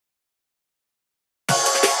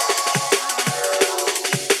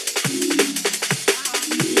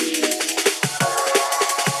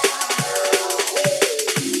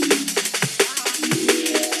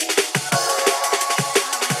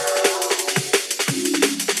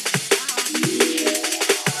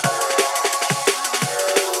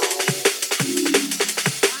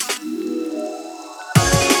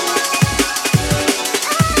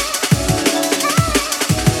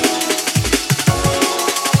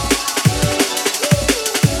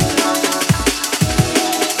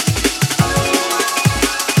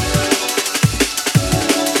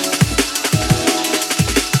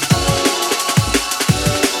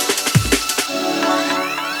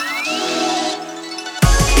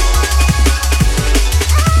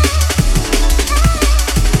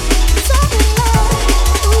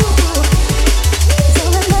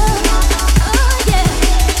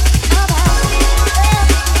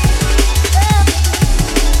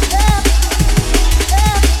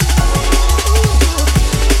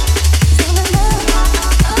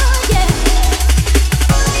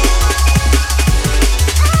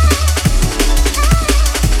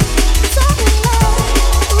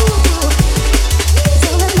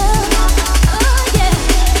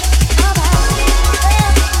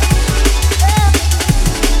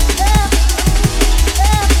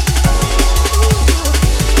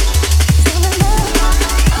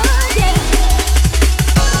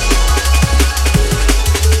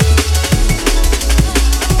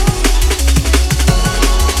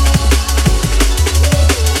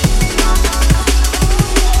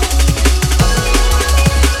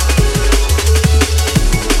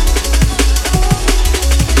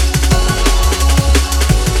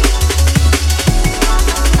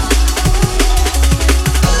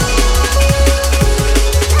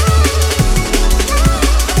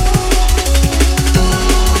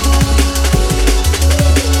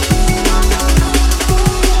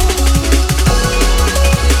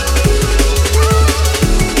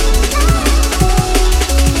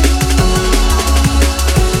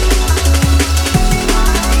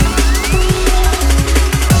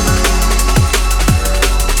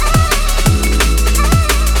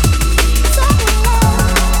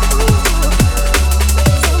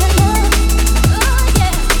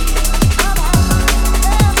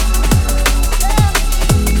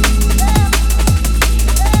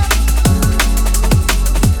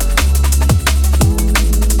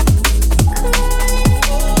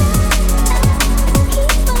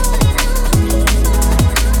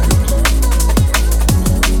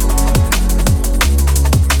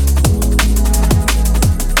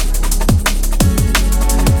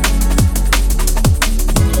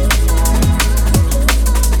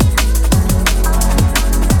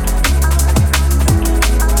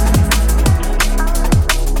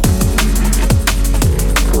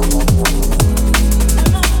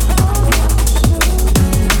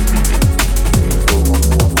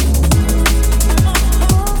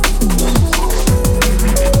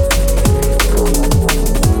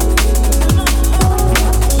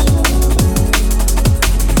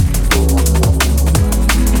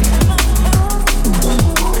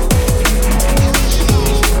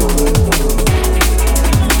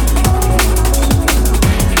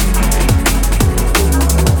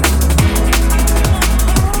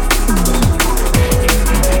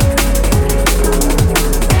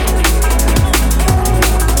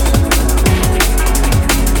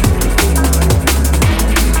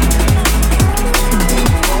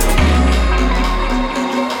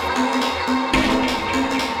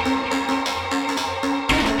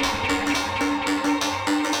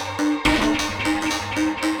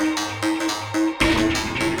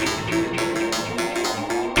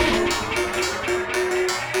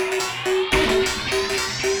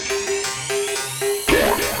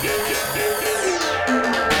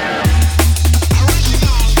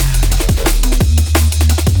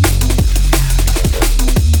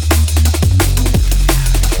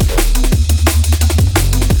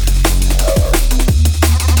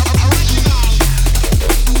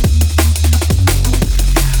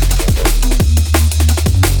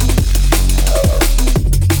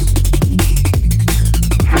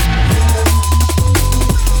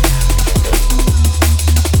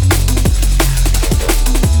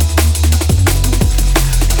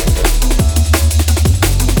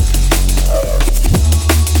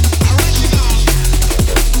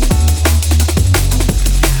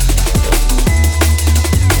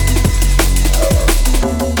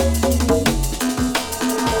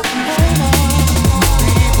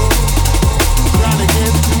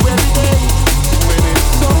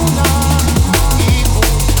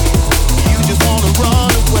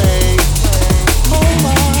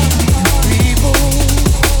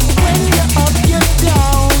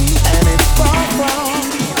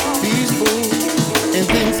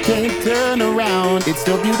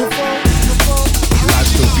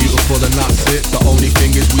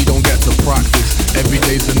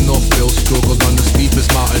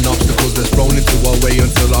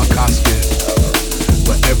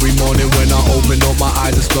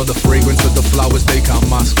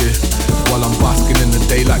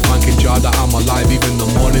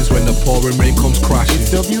pouring rain comes crashing.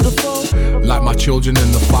 It's so beautiful. Like my children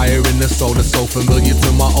and the fire in the soul, that's so familiar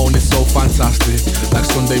to my own, it's so fantastic. Like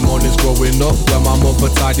Sunday mornings growing up, when my mother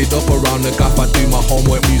tidied up around the gaff, I do my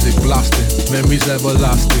homework, music blasting, memories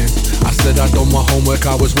everlasting. I said I done my homework,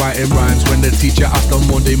 I was writing rhymes. When the teacher asked on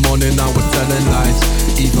Monday morning, I was telling lies.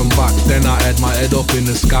 Even back then I had my head up in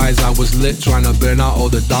the skies. I was lit, trying to burn out all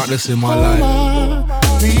the darkness in my life.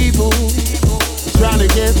 People trying to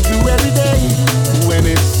get through every day when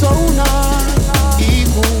it's so not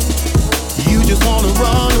equal. You just wanna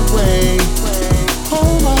run away.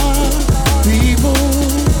 Oh my people,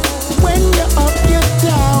 when you're up, you're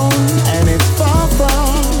down, and it's far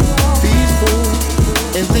from peaceful,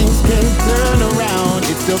 and things can turn around.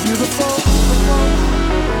 It's so beautiful.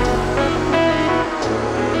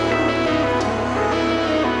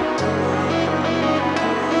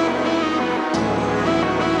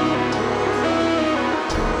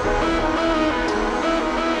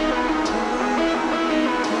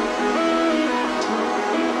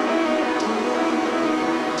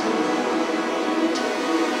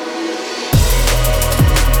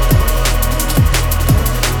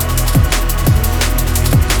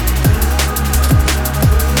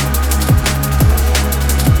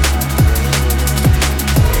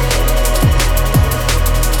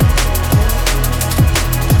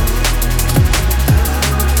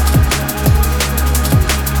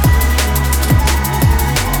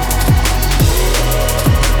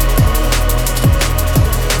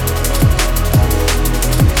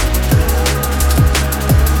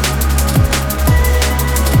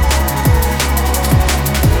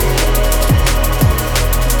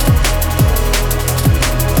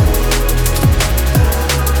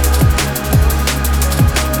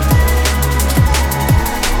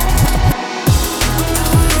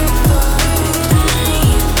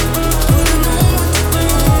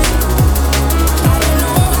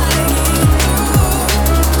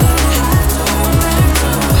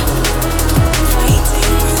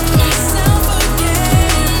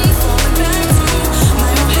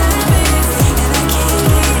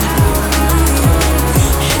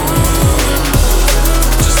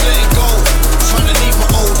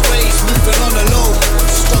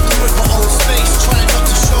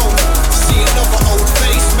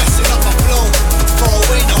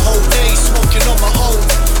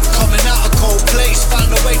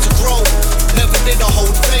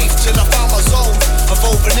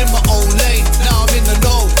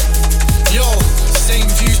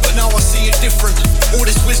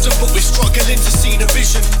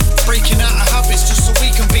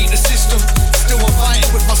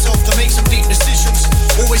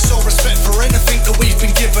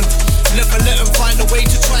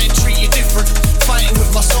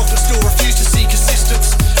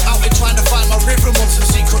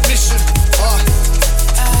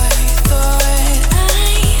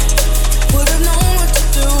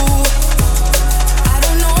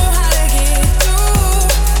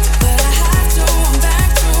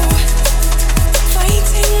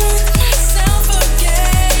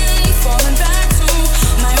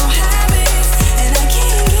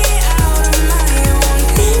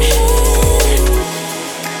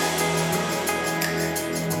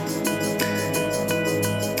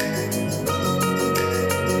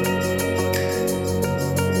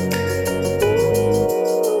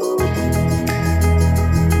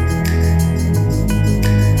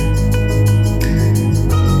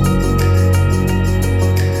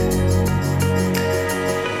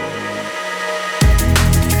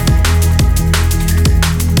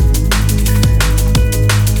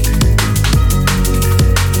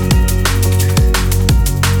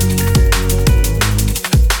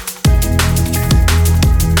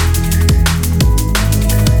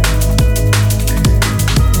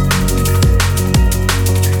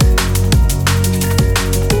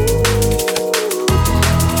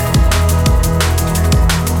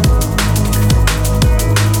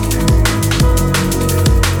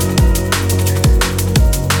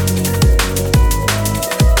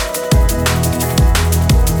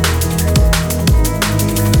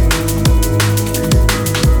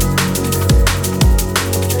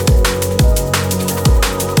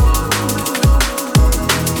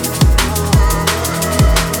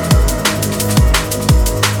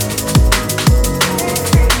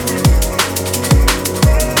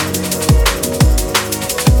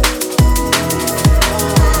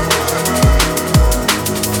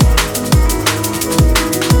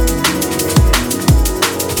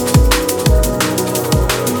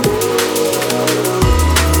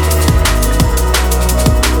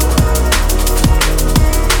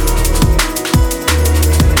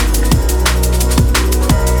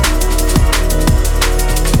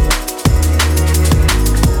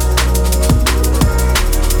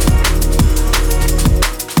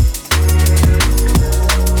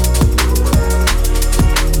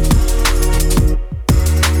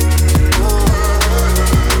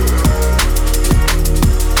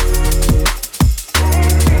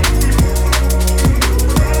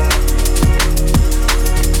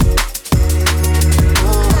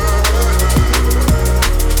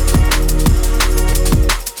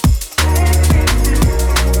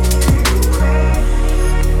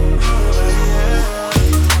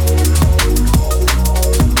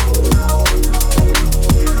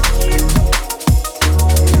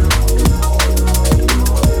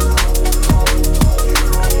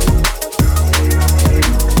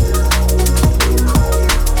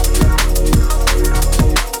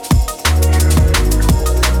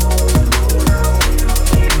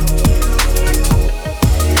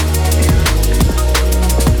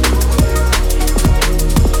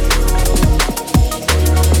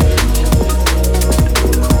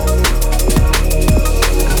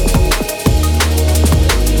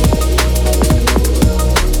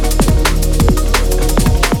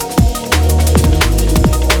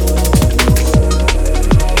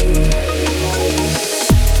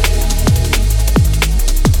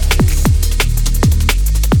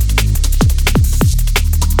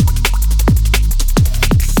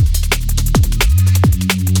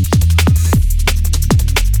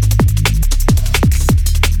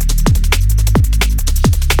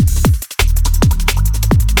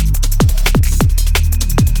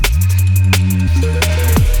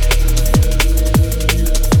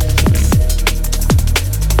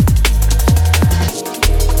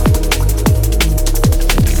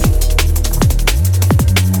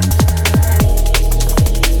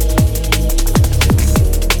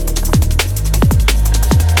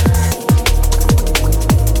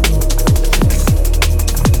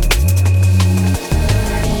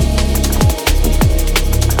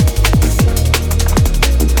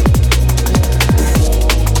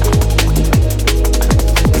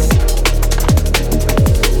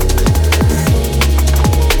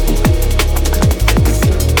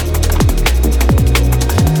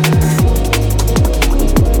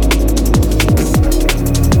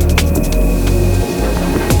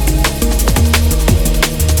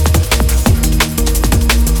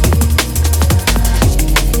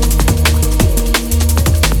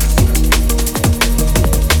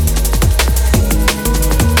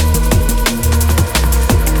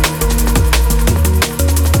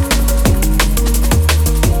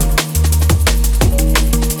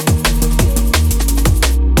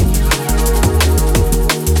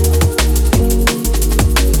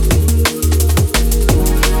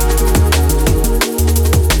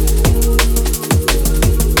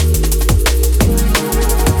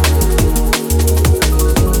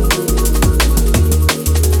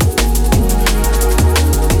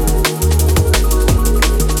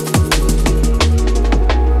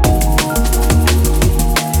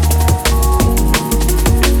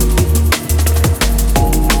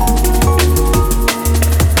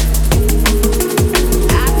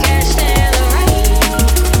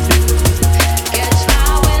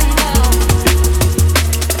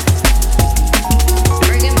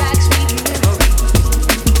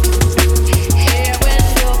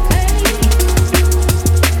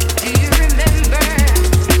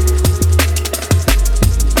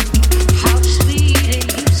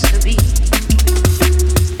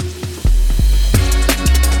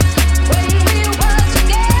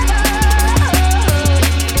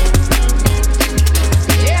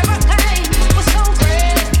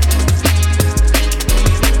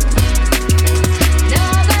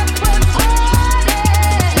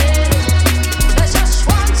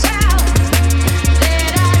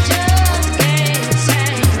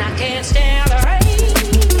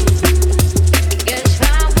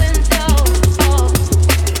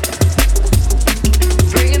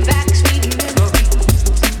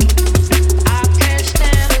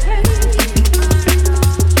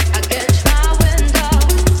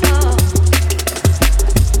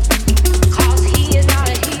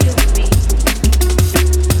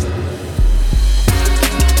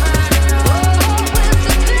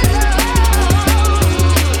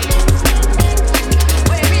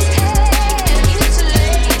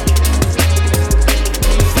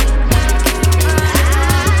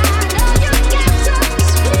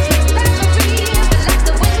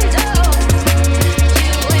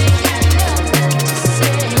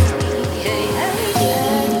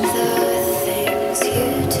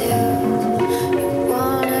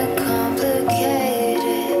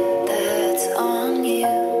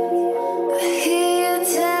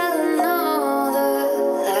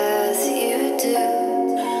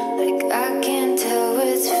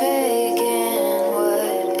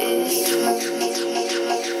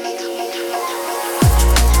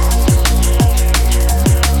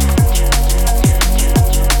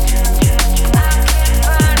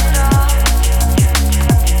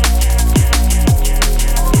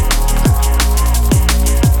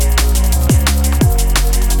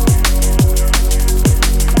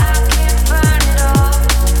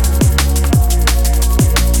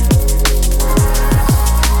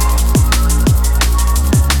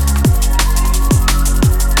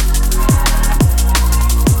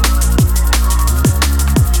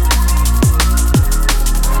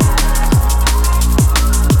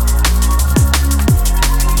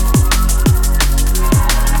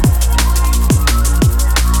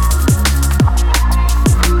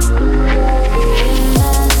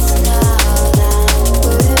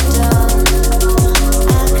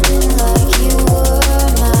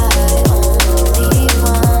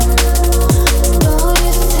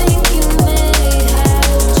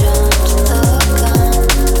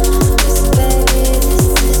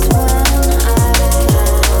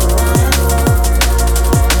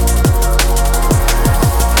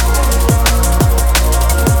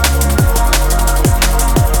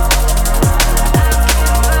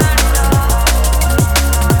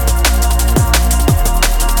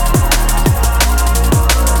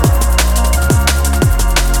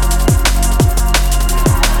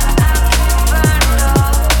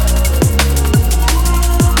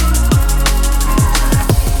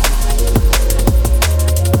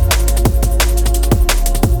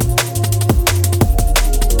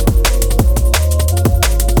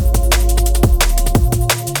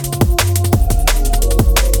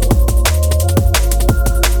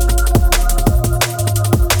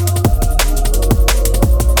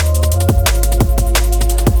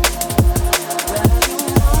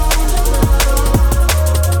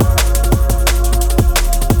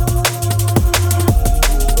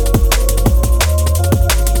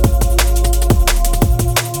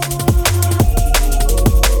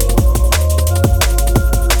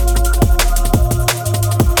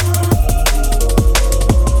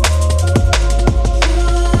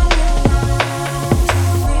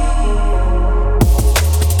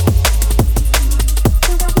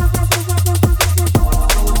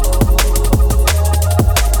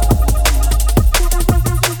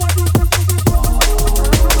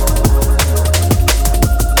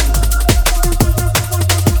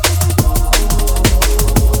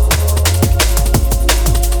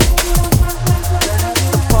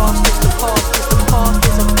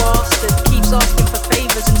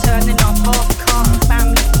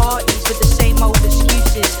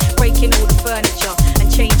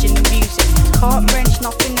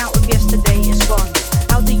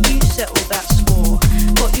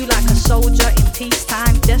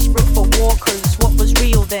 peacetime, desperate for war, cause what was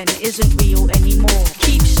real then isn't real anymore.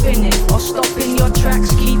 Keep spinning, or stop in your tracks,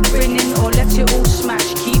 keep grinning, or let it all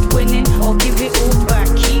smash, keep winning, or give it all back,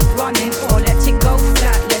 keep running, or let it go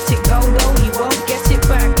flat, let it go though, you won't get it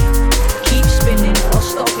back. Keep spinning, or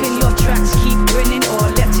stop in your tracks, keep grinning, or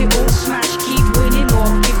let it all smash, keep winning, or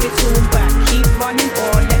give it all back, keep running,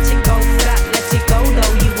 or let it go flat, let it go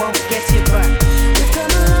though, you won't get it back. We've come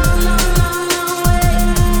a long, long, long, long way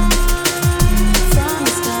from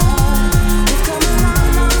the start. We've come a long,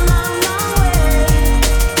 long, long, long way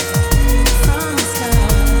from the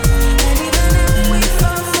start. And even if we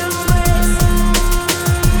fall from grace,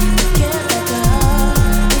 we get back up.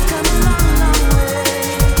 We've come a long, long way.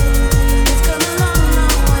 We've come a long,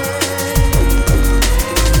 long way.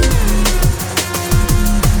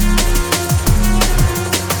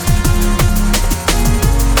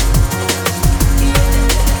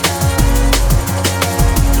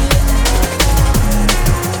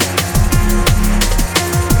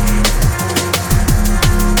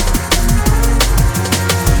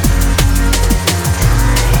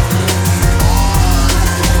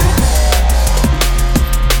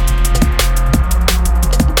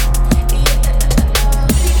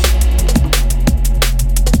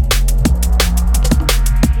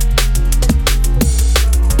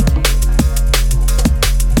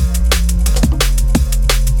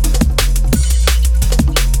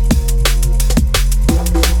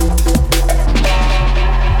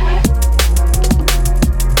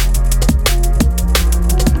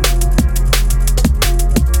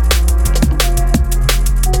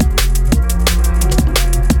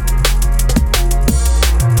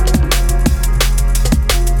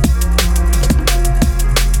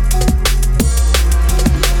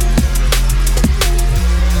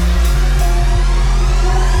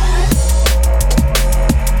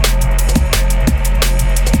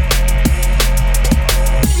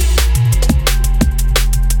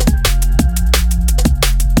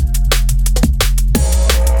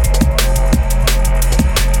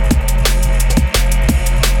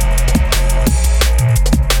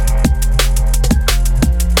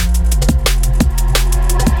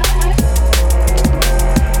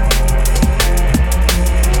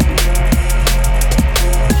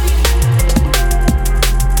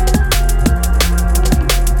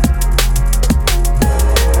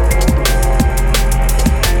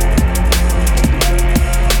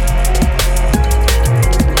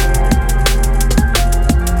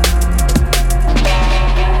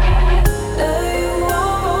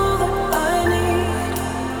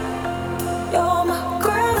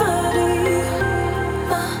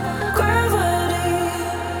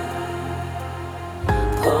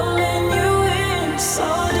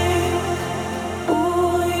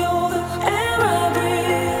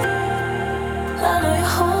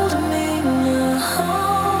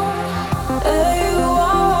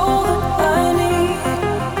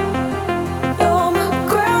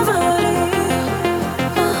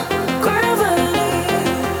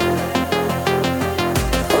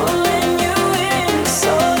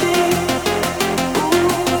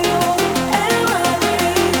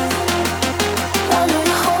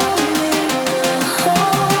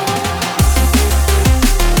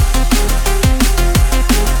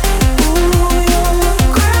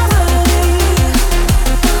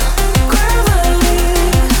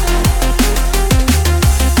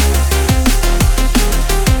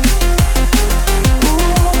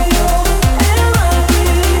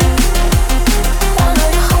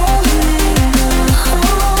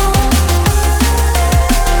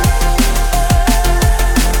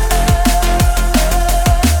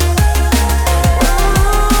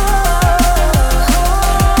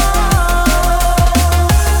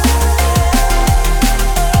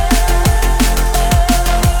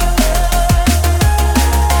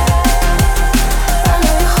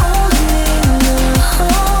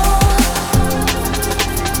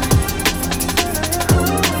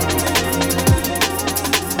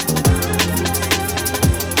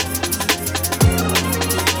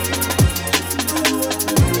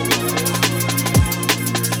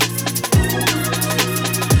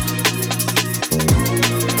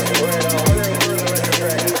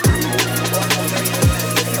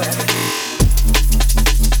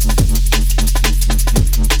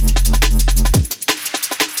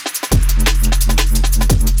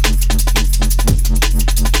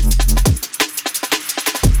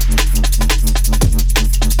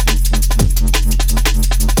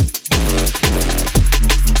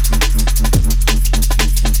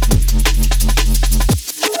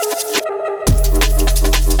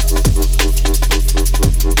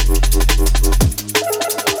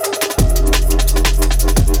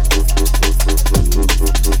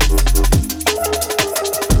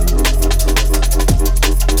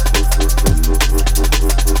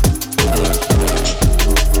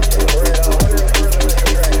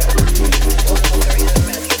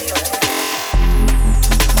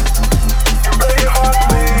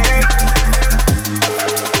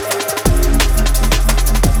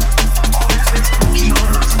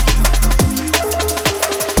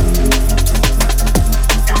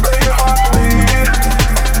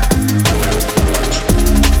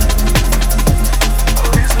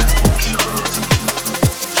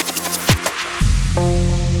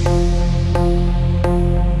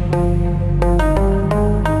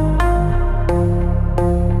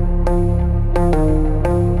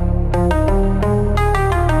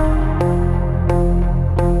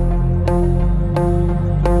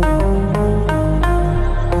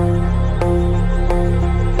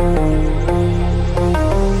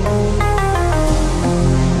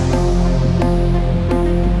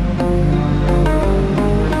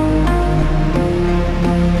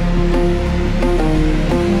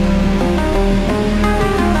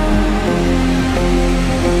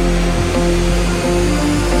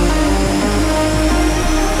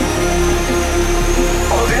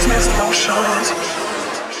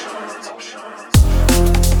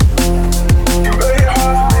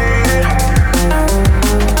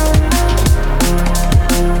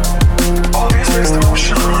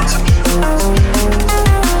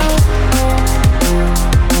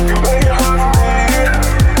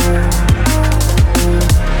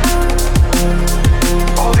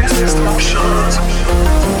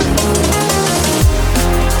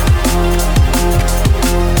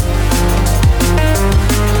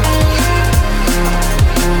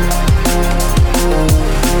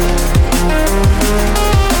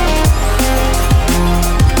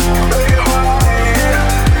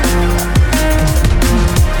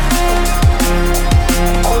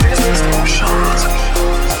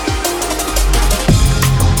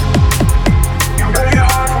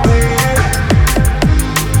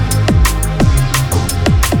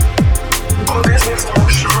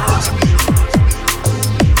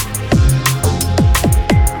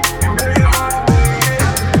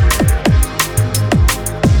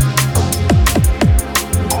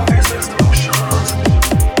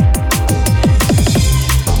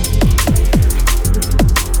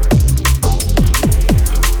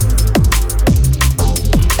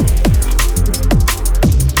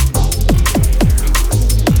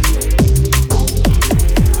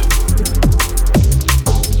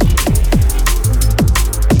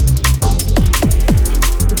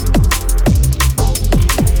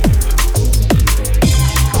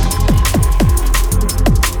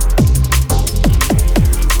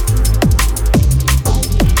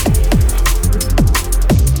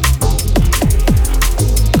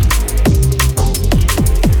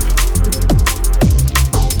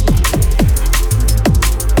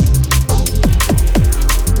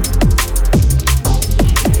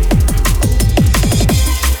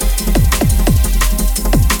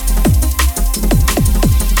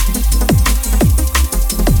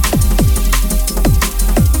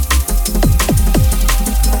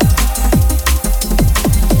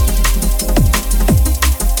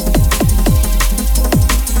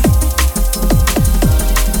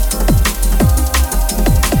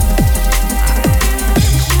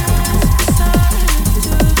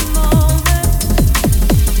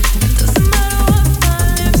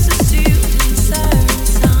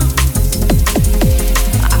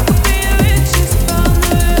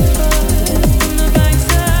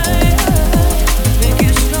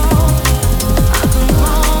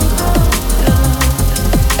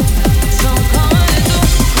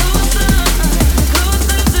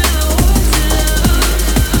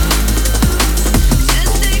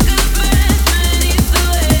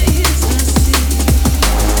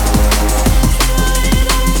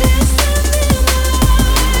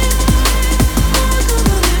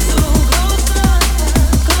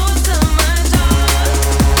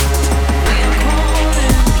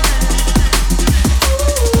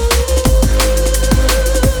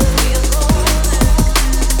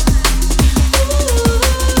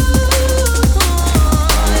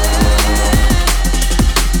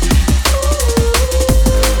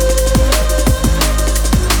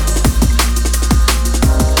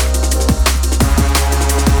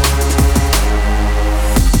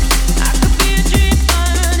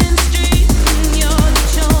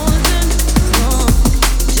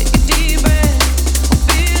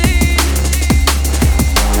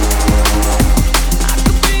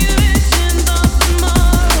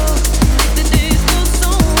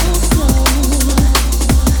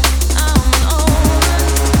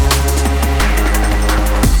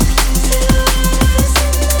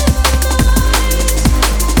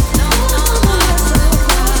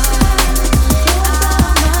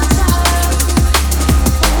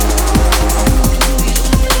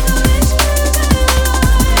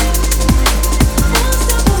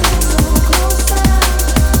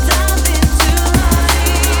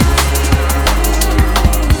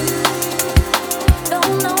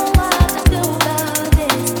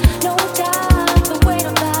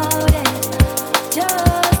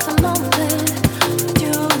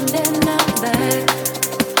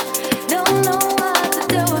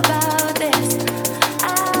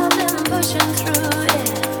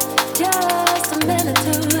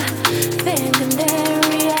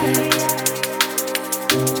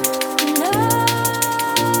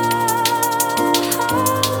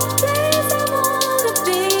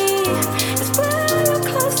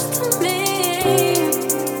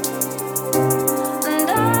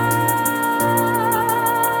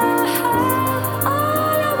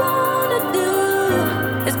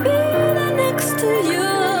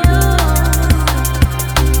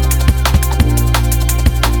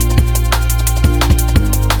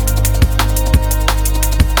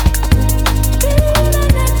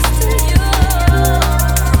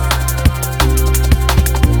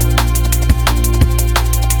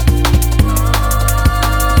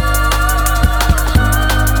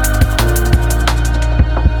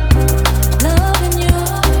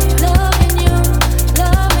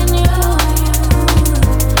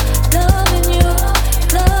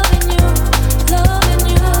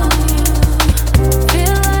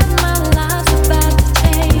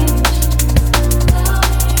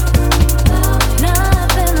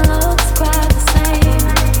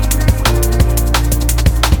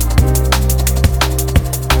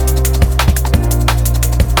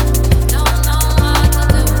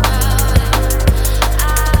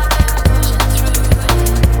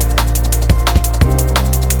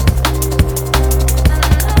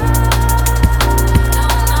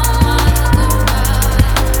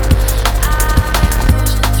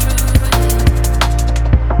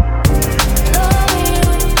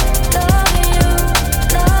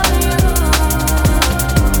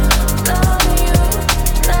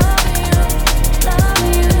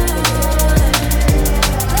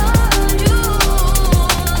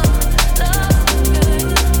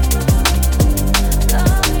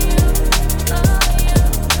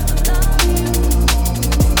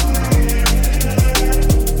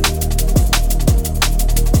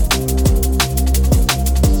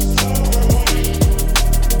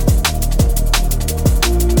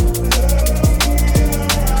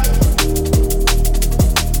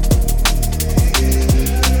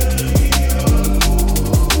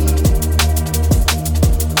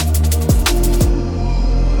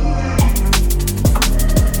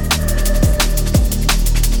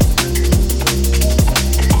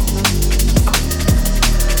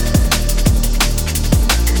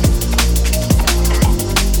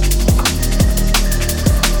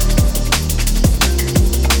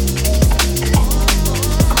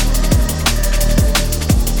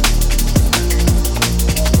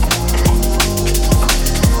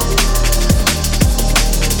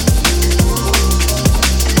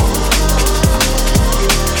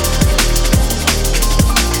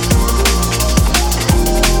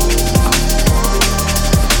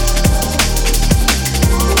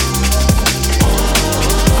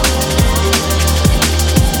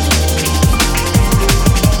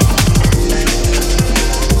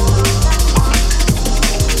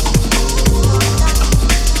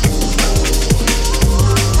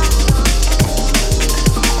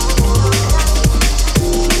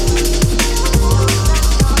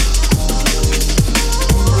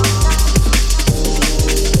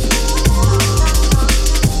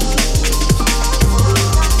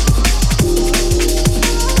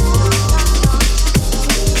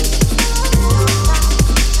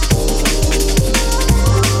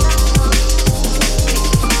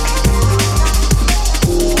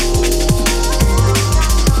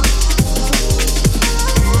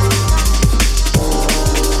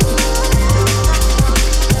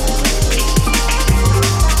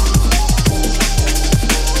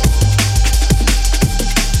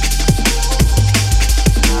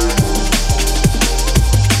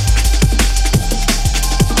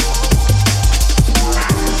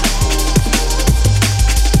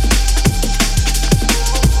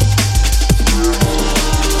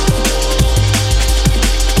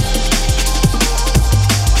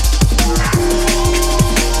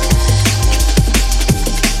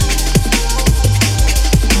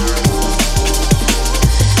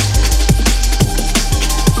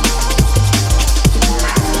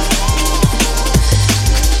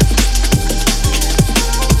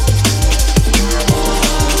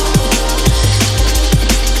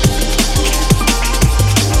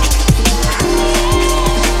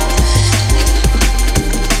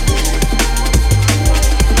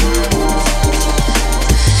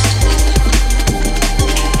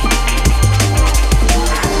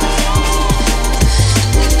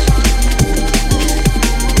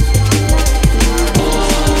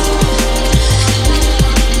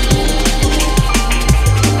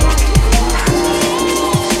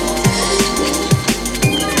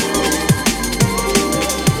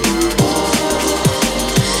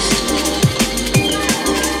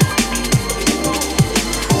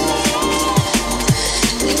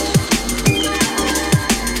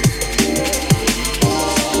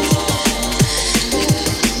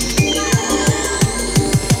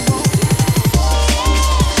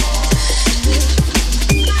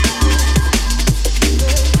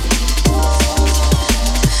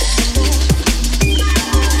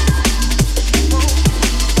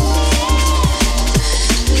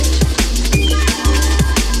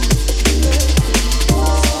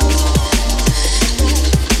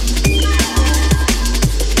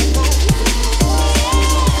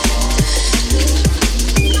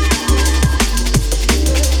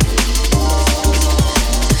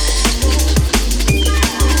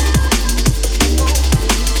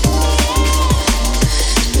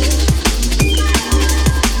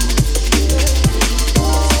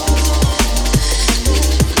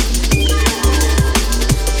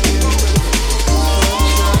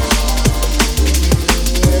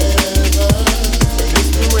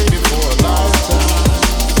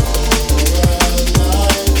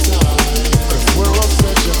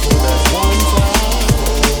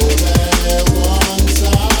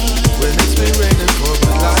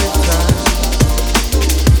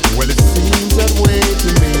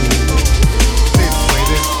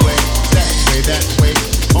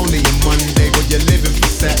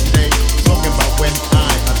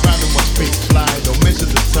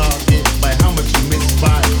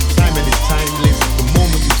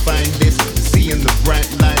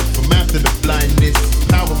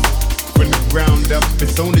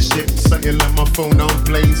 phone on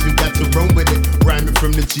planes, you got to roam with it. Rhyming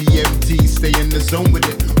from the GMT, stay in the zone with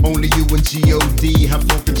it. Only you and G.O.D. have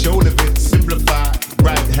full control of it. Simplify,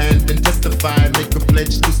 right hand and testify. Make a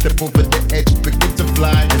pledge to step over the edge, begin to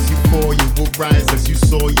fly. As you fall, you will rise. As you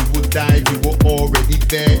saw, you will dive. You were already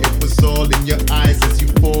there, it was all in your eyes. As you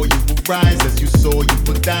fall, you will rise. As you saw, you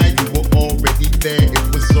will die. You were already there, it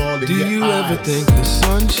was all in your eyes. Do you ever think the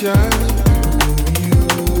sunshine? Do you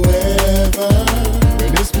ever?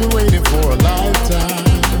 When it's been waiting for a lifetime.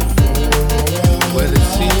 Well, it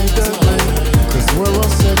seems that way. Cause we're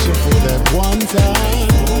all searching for that one time.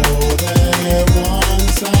 For that one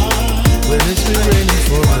time. When it's been raining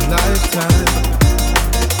for a lifetime.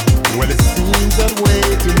 Well, it seems that way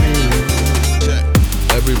to me.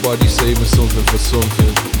 Everybody saving something for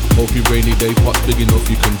something. Hope your rainy day pot's big enough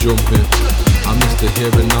you can jump in. I miss the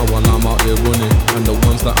here and now while I'm out here running. And the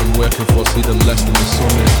ones that I'm working for see them less than the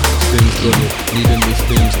summit. Things done it, needing these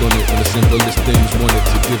things done it. And the simplest things wanted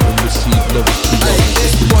to give and receive. Love is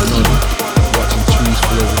too long, watching trees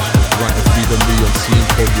flourish. Writing freedom beyond seeing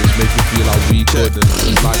coverage. Make you feel how we couldn't.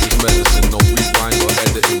 Life is medicine, no rewind or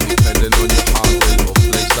editing. Depending on your heart rate or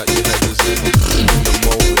place that your head is in. In the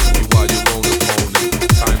moment, you are your own opponent.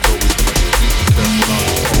 Time's always precious, be careful how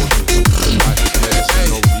you hold it. Life is medicine,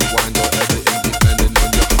 no rewind or editing. Depending on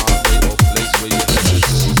your heart rate or place where your head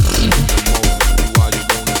is in. In the moment, you are your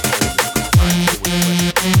own opponent. Time's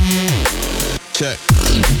always precious. Check.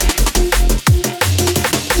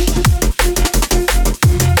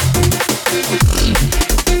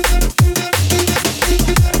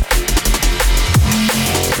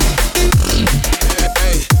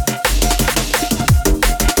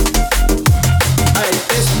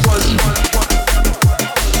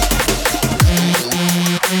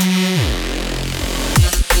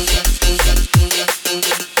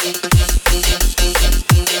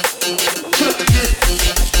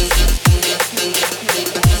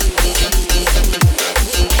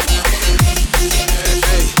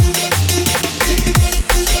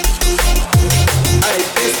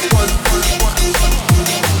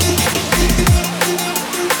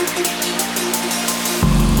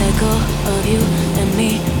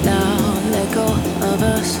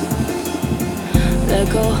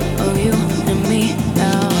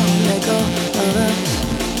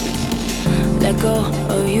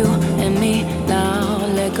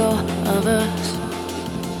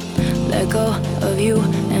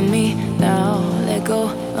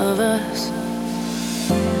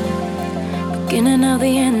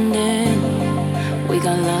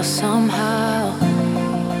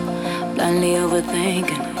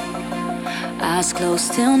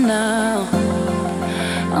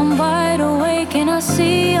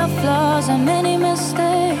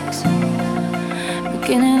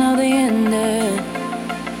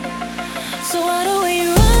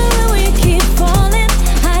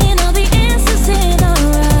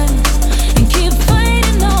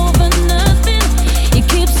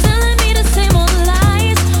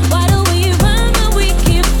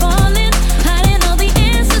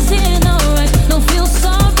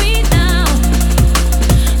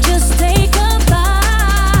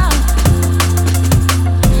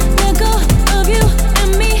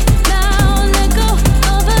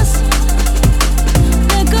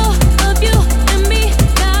 Let go of you and me.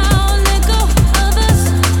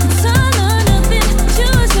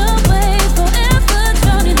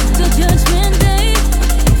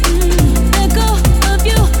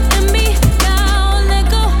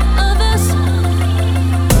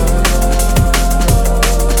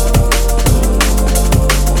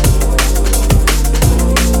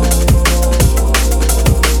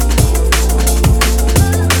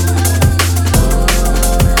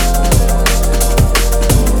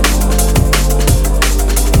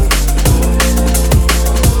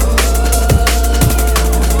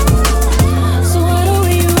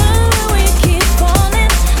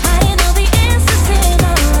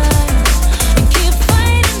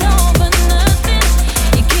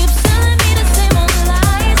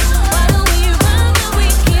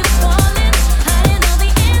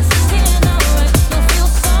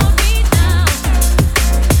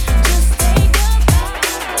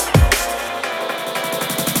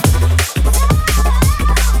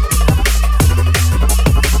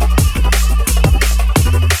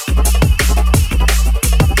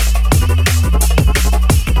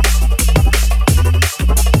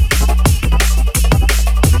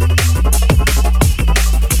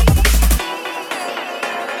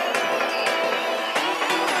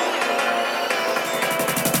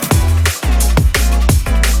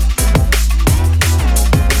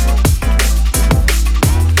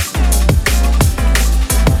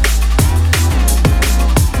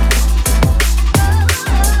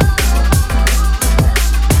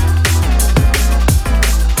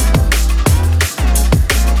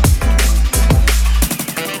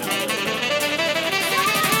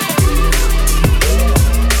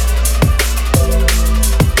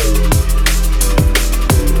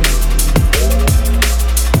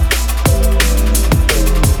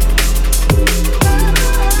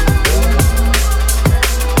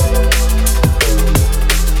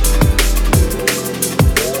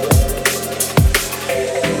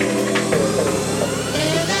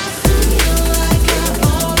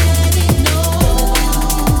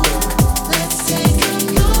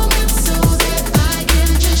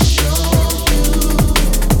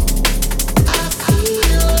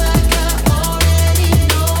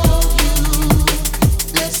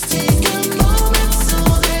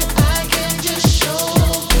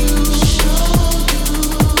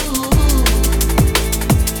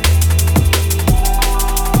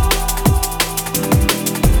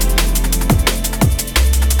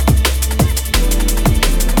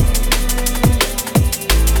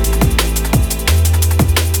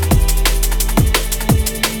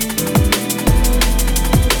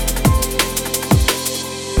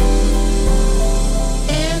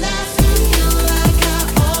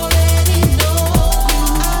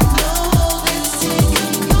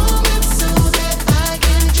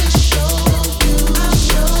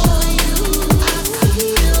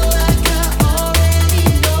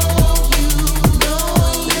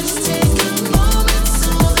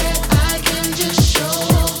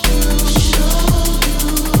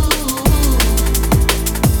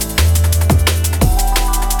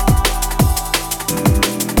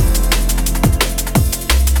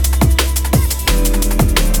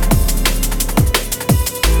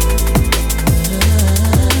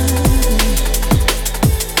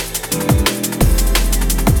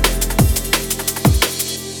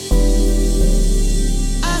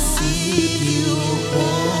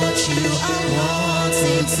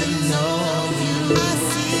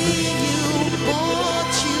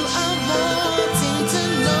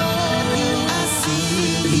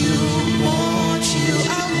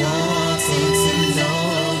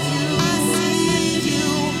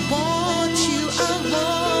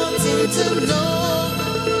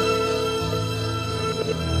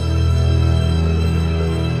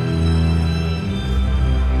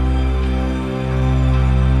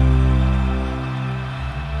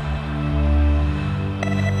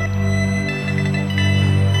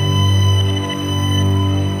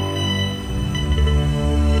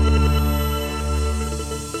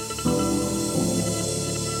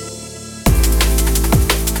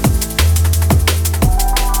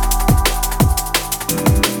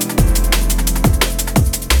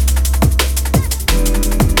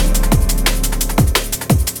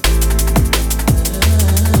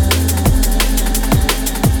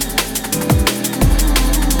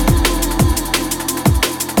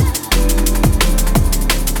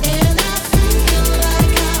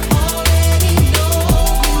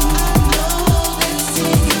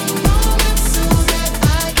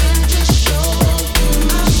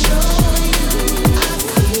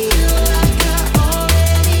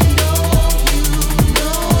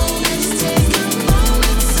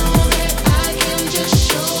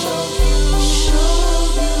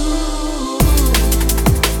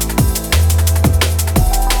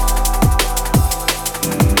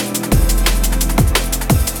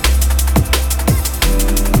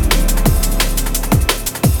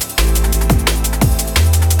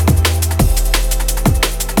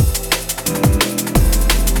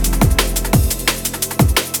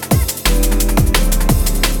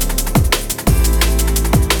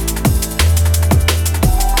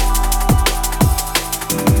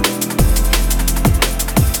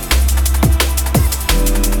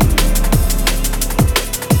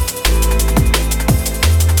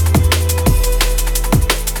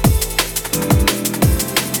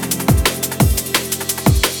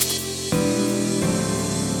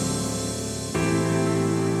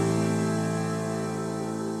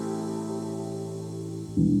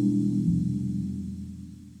 you.